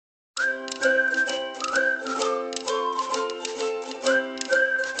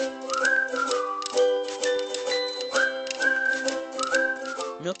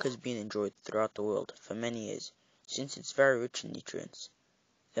Milk has been enjoyed throughout the world for many years, since it's very rich in nutrients.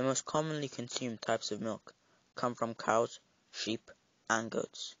 The most commonly consumed types of milk come from cows, sheep, and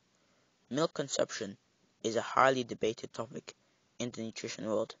goats. Milk consumption is a highly debated topic in the nutrition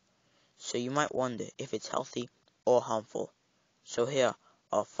world, so you might wonder if it's healthy or harmful. So here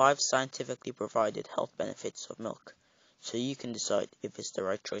are 5 scientifically provided health benefits of milk, so you can decide if it's the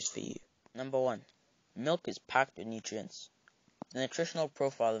right choice for you. Number 1. Milk is packed with nutrients. The nutritional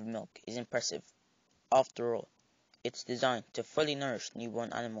profile of milk is impressive. After all, it's designed to fully nourish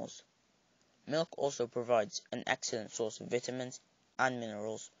newborn animals. Milk also provides an excellent source of vitamins and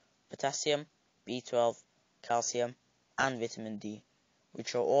minerals, potassium, B12, calcium, and vitamin D,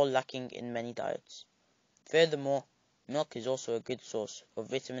 which are all lacking in many diets. Furthermore, milk is also a good source of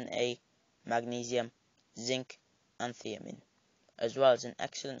vitamin A, magnesium, zinc, and thiamine, as well as an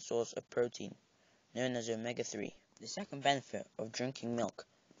excellent source of protein, known as omega-3. The second benefit of drinking milk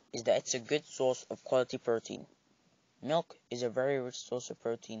is that it's a good source of quality protein. Milk is a very rich source of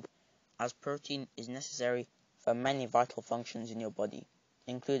protein, as protein is necessary for many vital functions in your body,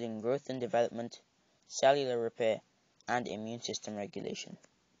 including growth and development, cellular repair, and immune system regulation.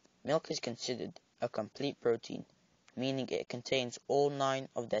 Milk is considered a complete protein, meaning it contains all 9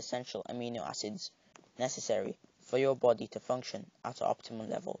 of the essential amino acids necessary for your body to function at an optimal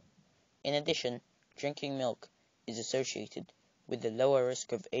level. In addition, drinking milk is associated with a lower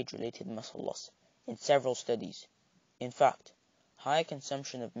risk of age-related muscle loss in several studies. In fact, higher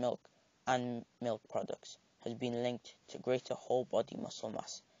consumption of milk and milk products has been linked to greater whole body muscle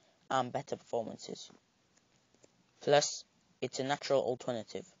mass and better performances. Plus, it's a natural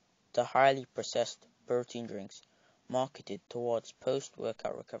alternative to highly processed protein drinks marketed towards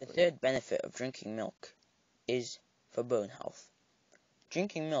post-workout recovery. The third benefit of drinking milk is for bone health.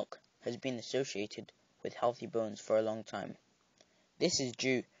 Drinking milk has been associated with healthy bones for a long time. This is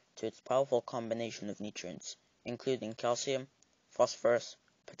due to its powerful combination of nutrients, including calcium, phosphorus,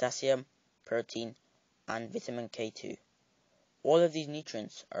 potassium, protein, and vitamin K2. All of these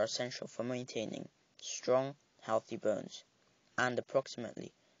nutrients are essential for maintaining strong, healthy bones, and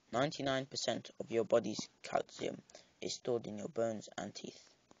approximately 99% of your body's calcium is stored in your bones and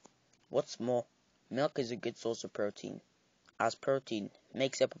teeth. What's more, milk is a good source of protein, as protein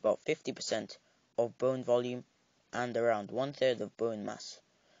makes up about 50% of bone volume and around 1/3 of bone mass,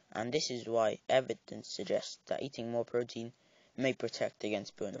 and this is why evidence suggests that eating more protein may protect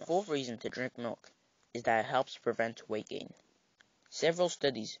against bone loss. The fourth reason to drink milk is that it helps prevent weight gain. Several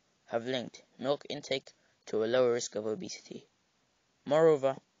studies have linked milk intake to a lower risk of obesity.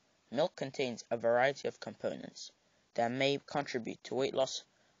 Moreover, milk contains a variety of components that may contribute to weight loss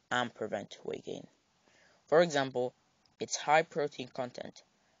and prevent weight gain. For example, its high protein content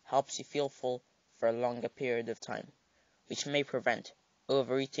helps you feel full for a longer period of time, which may prevent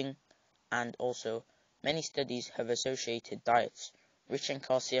overeating, and also many studies have associated diets rich in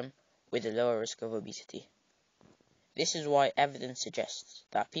calcium with a lower risk of obesity. This is why evidence suggests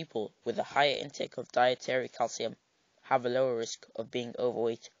that people with a higher intake of dietary calcium have a lower risk of being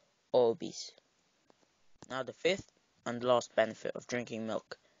overweight or obese. Now, the fifth and last benefit of drinking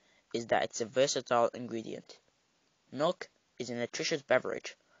milk is that it's a versatile ingredient. Milk is a nutritious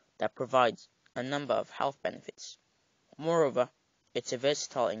beverage that provides a number of health benefits. Moreover, it's a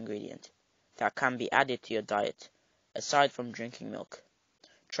versatile ingredient that can be added to your diet aside from drinking milk.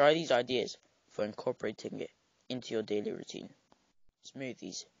 Try these ideas for incorporating it into your daily routine.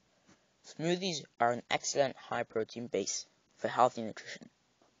 Smoothies. Smoothies are an excellent high-protein base for healthy nutrition.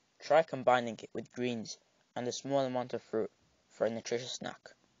 Try combining it with greens and a small amount of fruit for a nutritious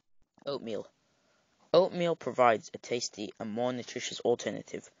snack. Oatmeal. Oatmeal provides a tasty and more nutritious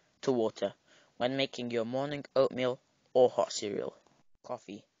alternative to water when making your morning oatmeal or hot cereal.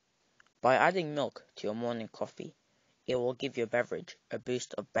 Coffee. By adding milk to your morning coffee, it will give your beverage a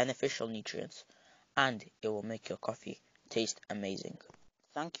boost of beneficial nutrients, and it will make your coffee taste amazing.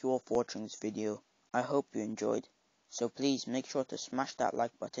 Thank you all for watching this video. I hope you enjoyed. So please make sure to smash that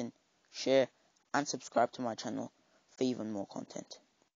like button, share, and subscribe to my channel for even more content.